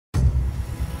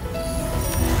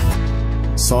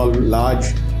solve large,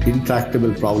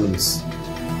 intractable problems.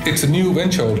 It's a new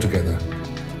venture altogether.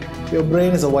 Your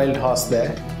brain is a wild horse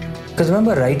there. Because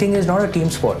remember, writing is not a team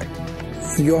sport.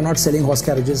 You are not selling horse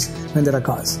carriages when there are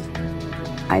cars.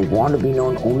 I want to be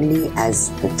known only as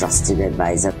the trusted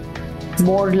advisor.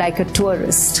 More like a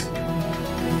tourist.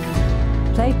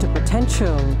 Play to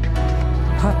Potential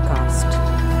podcast.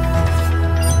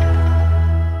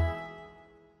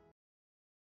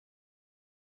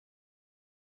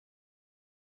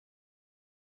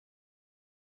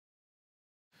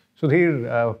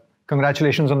 Sudhir,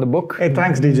 congratulations on the book. Hey,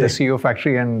 thanks, DJ. The CEO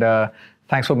Factory, and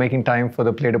thanks for making time for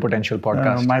the Play to Potential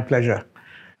podcast. My pleasure.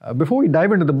 Before we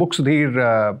dive into the book,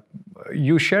 Sudhir,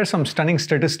 you share some stunning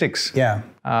statistics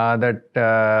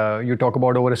that you talk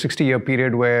about over a 60-year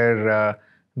period where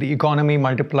the economy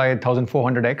multiplied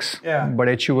 1,400x,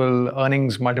 but HUL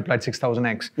earnings multiplied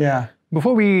 6,000x. Yeah.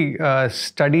 Before we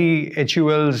study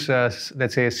HUL's,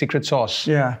 let's say, secret sauce,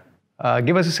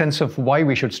 give us a sense of why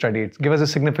we should study it. Give us a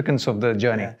significance of the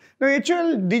journey. No,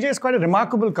 HUL, DJ, is quite a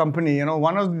remarkable company. You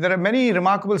know, there are many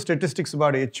remarkable statistics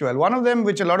about HUL. One of them,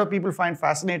 which a lot of people find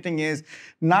fascinating, is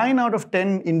 9 out of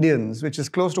 10 Indians, which is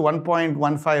close to 1.15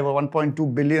 or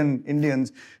 1.2 billion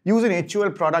Indians, use an HUL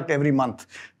product every month.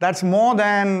 That's more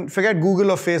than, forget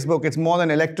Google or Facebook, it's more than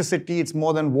electricity, it's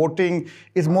more than voting,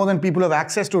 it's more than people have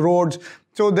access to roads.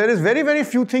 So there is very, very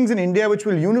few things in India which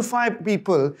will unify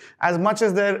people as much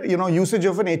as their, usage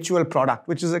of an HUL product,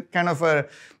 which is a kind of a,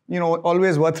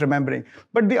 always worth remembering.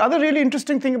 But the other really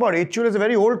interesting thing about HUL is a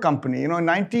very old company.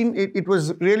 It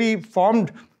was really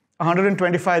formed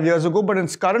 125 years ago, but in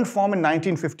its current form in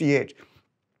 1958.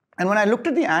 And when I looked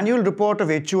at the annual report of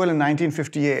HUL in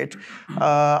 1958,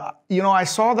 I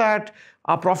saw that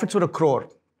our profits were 1 crore.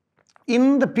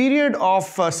 In the period of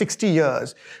 60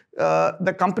 years,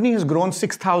 the company has grown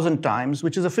 6,000 times,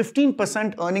 which is a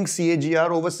 15% earnings CAGR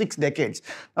over 6 decades.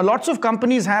 Now, lots of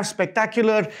companies have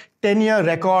spectacular 10-year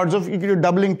records of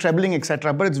doubling, trebling,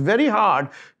 etc. But it's very hard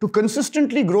to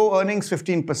consistently grow earnings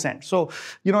 15%. So,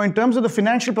 in terms of the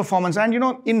financial performance, and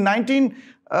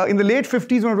in the late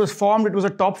 50s when it was formed, it was a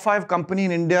top 5 company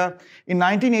in India. In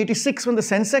 1986, when the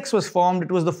Sensex was formed,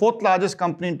 it was the 4th largest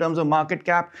company in terms of market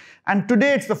cap. And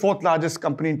today, it's the 4th largest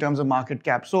company in terms of market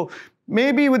cap. So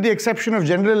maybe with the exception of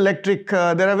General Electric,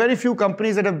 there are very few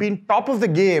companies that have been top of the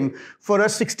game for a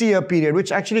 60-year period,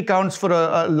 which actually counts for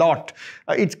a lot.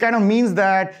 It kind of means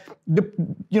that the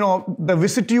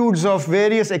vicissitudes of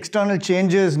various external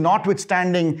changes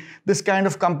notwithstanding, this kind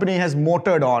of company has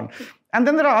motored on. And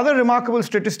then there are other remarkable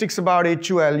statistics about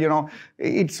HUL.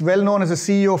 It's well known as a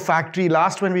CEO factory.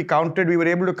 Last when we counted, we were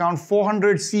able to count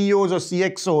 400 CEOs or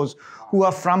CXOs who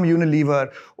are from Unilever.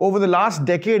 Over the last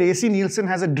decade, AC Nielsen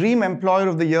has a Dream Employer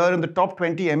of the Year in the top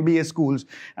 20 MBA schools.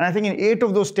 And I think in 8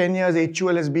 of those 10 years,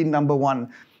 HUL has been #1.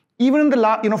 Even in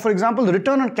the for example, the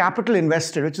return on capital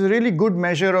invested, which is a really good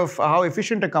measure of how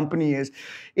efficient a company is,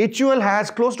 HUL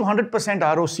has close to 100%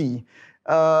 ROCE.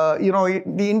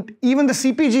 Even the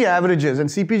CPG averages, and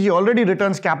CPG already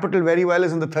returns capital very well,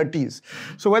 is in the 30s.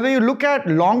 So whether you look at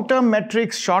long-term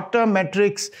metrics, short-term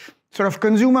metrics, sort of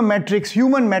consumer metrics,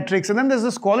 human metrics, and then there's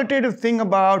this qualitative thing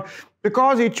about,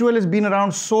 because HUL has been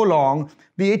around so long,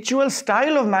 the HUL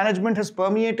style of management has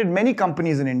permeated many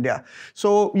companies in India.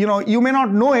 So, you may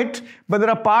not know it, but there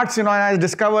are parts, and I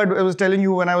was telling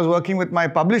you when I was working with my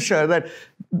publisher that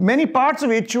many parts of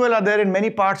HUL are there in many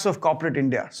parts of corporate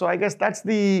India. So I guess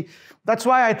that's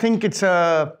why I think it's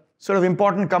a sort of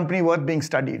important company worth being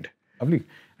studied. Lovely.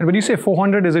 And when you say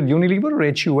 400, is it Unilever or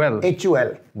HUL?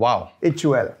 HUL. Wow.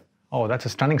 HUL. Oh, that's a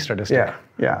stunning statistic.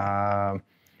 Yeah.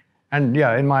 And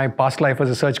in my past life as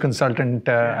a search consultant,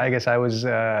 I guess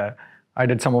I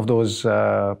did some of those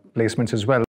placements as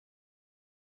well.